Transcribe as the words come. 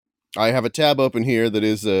I have a tab open here that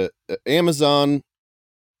is a Amazon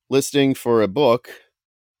listing for a book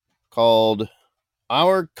called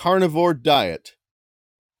Our Carnivore Diet: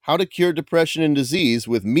 How to Cure Depression and Disease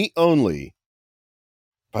with Meat Only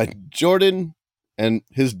by Jordan and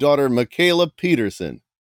his daughter Michaela Peterson.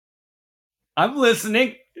 I'm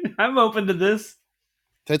listening. I'm open to this.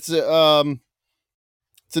 That's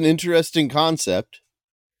it's an interesting concept.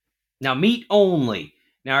 Now, meat only.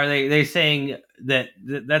 Now, are they saying that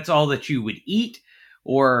that's all that you would eat,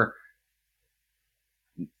 or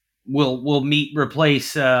will meat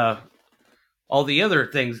replace all the other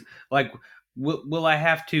things? Like, will I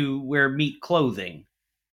have to wear meat clothing?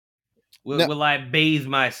 Will I bathe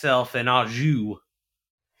myself in au jus?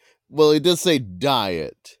 Well, it does say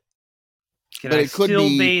diet. Can I still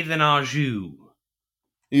bathe in au jus?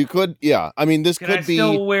 You could, yeah. I mean, this Can could I be...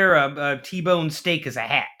 still wear a T-bone steak as a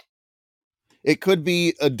hat? It could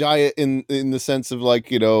be a diet in the sense of,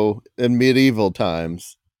 like, you know, in medieval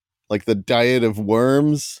times. Like the diet of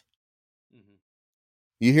worms. Mm-hmm.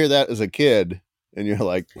 You hear that as a kid, and you're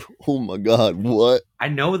like, oh my God, what? I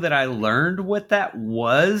know that I learned what that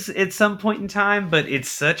was at some point in time, but it's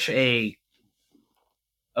such a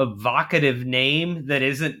evocative name that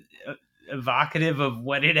isn't evocative of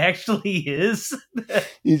what it actually is.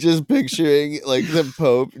 You're just picturing like the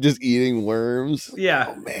Pope just eating worms.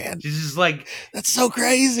 Yeah. Oh man. Just like, that's so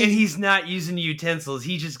crazy. And he's not using utensils.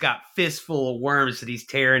 He just got fistful of worms that he's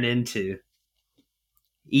tearing into.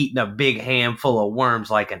 Eating a big handful of worms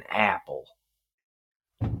like an apple.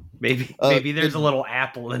 Maybe there's a little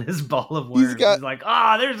apple in his ball of worms. He's like,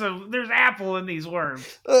 there's apple in these worms.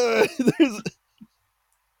 There's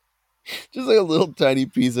just like a little tiny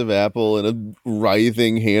piece of apple and a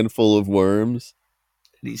writhing handful of worms.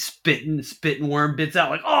 And he's spitting worm bits out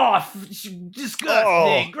like, oh,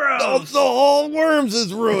 disgusting, gross. The whole worms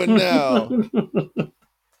is ruined now.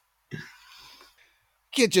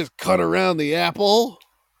 Can't just cut around the apple.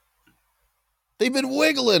 They've been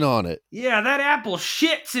wiggling on it. Yeah, that apple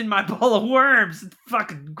shits in my bowl of worms. It's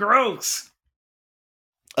fucking gross.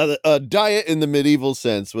 A diet in the medieval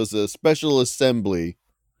sense was a special assembly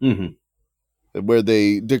where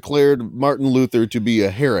they declared Martin Luther to be a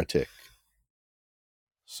heretic.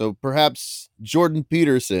 So perhaps Jordan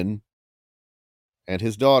Peterson and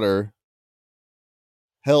his daughter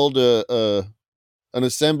held an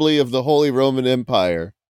assembly of the Holy Roman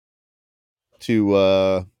Empire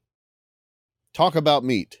to talk about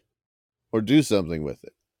meat or do something with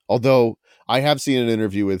it. Although I have seen an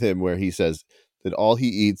interview with him where he says that all he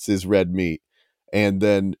eats is red meat, and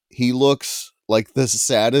then he looks like the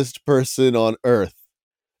saddest person on earth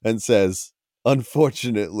and says,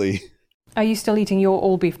 unfortunately. Are you still eating your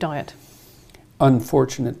all beef diet?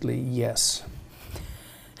 Unfortunately, yes.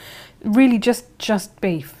 Really, just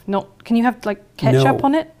beef? Not? Can you have like ketchup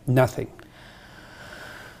on it? Nothing.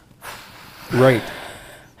 Right.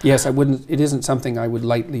 Yes, I wouldn't. It isn't something I would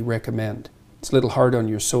lightly recommend. It's a little hard on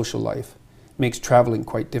your social life. It makes traveling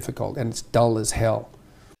quite difficult, and it's dull as hell.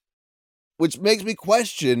 Which makes me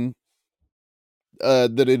question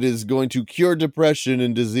that it is going to cure depression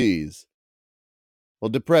and disease. Well,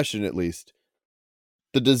 depression at least.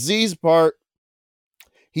 The disease part,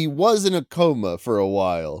 he was in a coma for a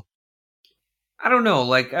while. I don't know,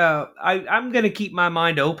 like, I'm going to keep my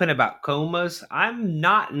mind open about comas. I'm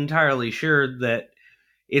not entirely sure that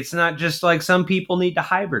it's not just like some people need to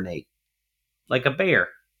hibernate, like a bear.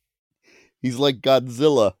 He's like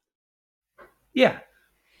Godzilla. Yeah.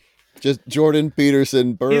 Just Jordan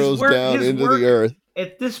Peterson burrows down into the earth.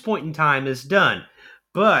 At this point in time is done,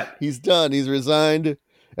 but... He's done. He's resigned,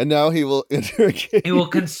 and now he will interrogate. He will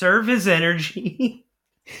conserve his energy.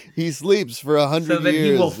 He sleeps for 100 years. So that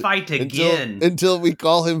he will fight again. Until we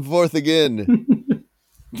call him forth again.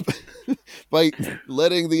 By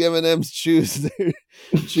letting the M&Ms choose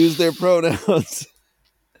their pronouns.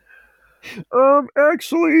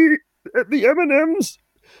 Actually, the M&Ms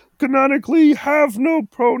canonically have no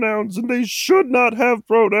pronouns, and they should not have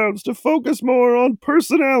pronouns to focus more on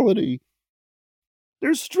personality.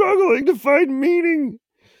 They're struggling to find meaning.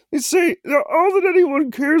 They say all that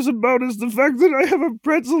anyone cares about is the fact that I have a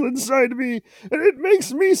pretzel inside me, and it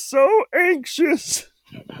makes me so anxious.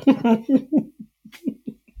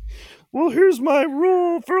 Well, here's my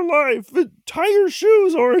rule for life. Tie your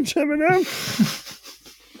shoes, Orange M&M.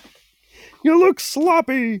 You look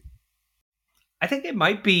sloppy. I think it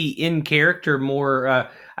might be in character more.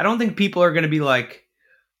 I don't think people are going to be like,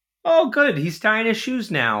 oh, good, he's tying his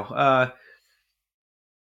shoes now.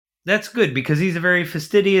 That's good, because he's a very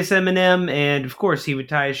fastidious M&M, and of course he would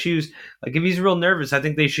tie his shoes. Like, if he's real nervous, I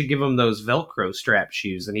think they should give him those Velcro strap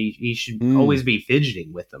shoes, and he should always be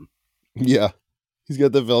fidgeting with them. Yeah. He's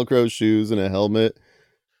got the Velcro shoes and a helmet.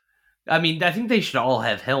 I mean, I think they should all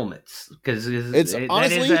have helmets because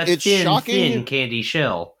Honestly, that is a shocking. thin candy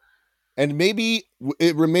shell. And maybe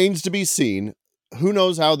it remains to be seen. Who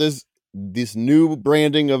knows how this new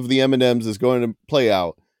branding of the M&Ms is going to play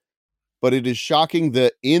out? But it is shocking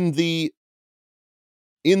that in the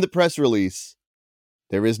press release,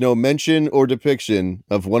 there is no mention or depiction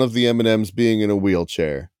of one of the M&Ms being in a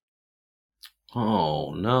wheelchair.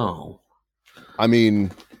 Oh no! I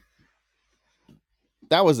mean,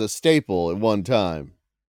 that was a staple at one time.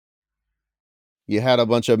 You had a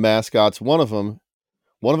bunch of mascots. One of them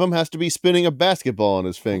has to be spinning a basketball on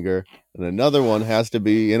his finger, and another one has to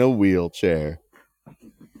be in a wheelchair.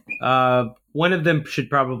 One of them should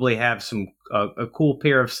probably have a cool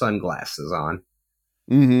pair of sunglasses on.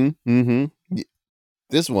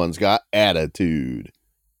 This one's got attitude.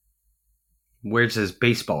 Wears his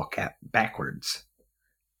baseball cap backwards.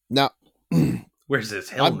 Now, wears his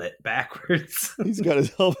helmet backwards. He's got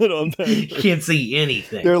his helmet on backwards. Can't see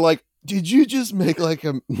anything. They're like, did you just make like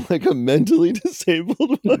a mentally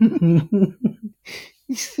disabled one?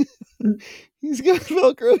 He's got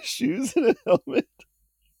Velcro shoes and a helmet.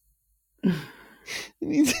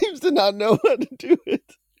 And he seems to not know how to do it.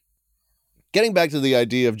 Getting back to the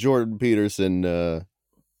idea of Jordan Peterson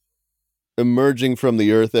emerging from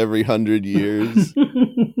the earth every 100 years.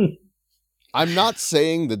 I'm not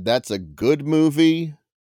saying that that's a good movie,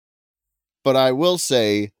 but I will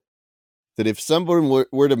say that if someone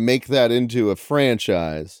were to make that into a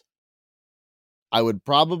franchise, I would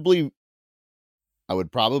probably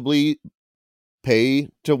pay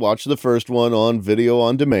to watch the first one on video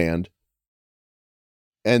on demand.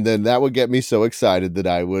 And then that would get me so excited that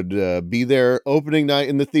I would be there opening night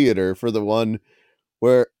in the theater for the one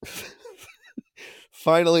where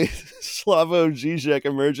finally Slavoj Žižek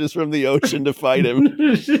emerges from the ocean to fight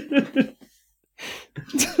him.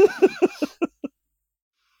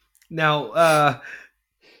 Now,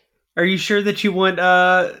 are you sure that you want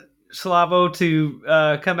Slavo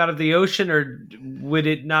to come out of the ocean, or would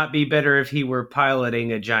it not be better if he were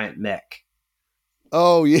piloting a giant mech?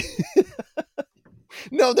 Oh yeah.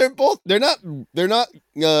 No, they're not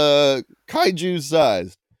kaiju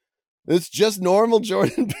sized. It's just normal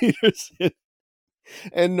Jordan Peterson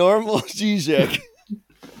and normal Žižek.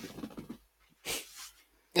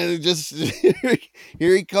 And it just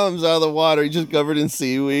here he comes out of the water. He's just covered in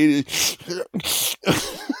seaweed.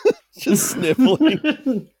 Just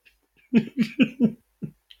sniffling.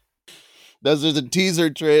 There's a teaser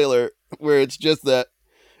trailer where it's just that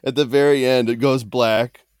at the very end it goes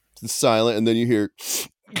black. It's silent, and then you hear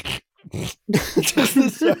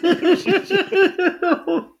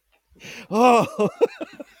oh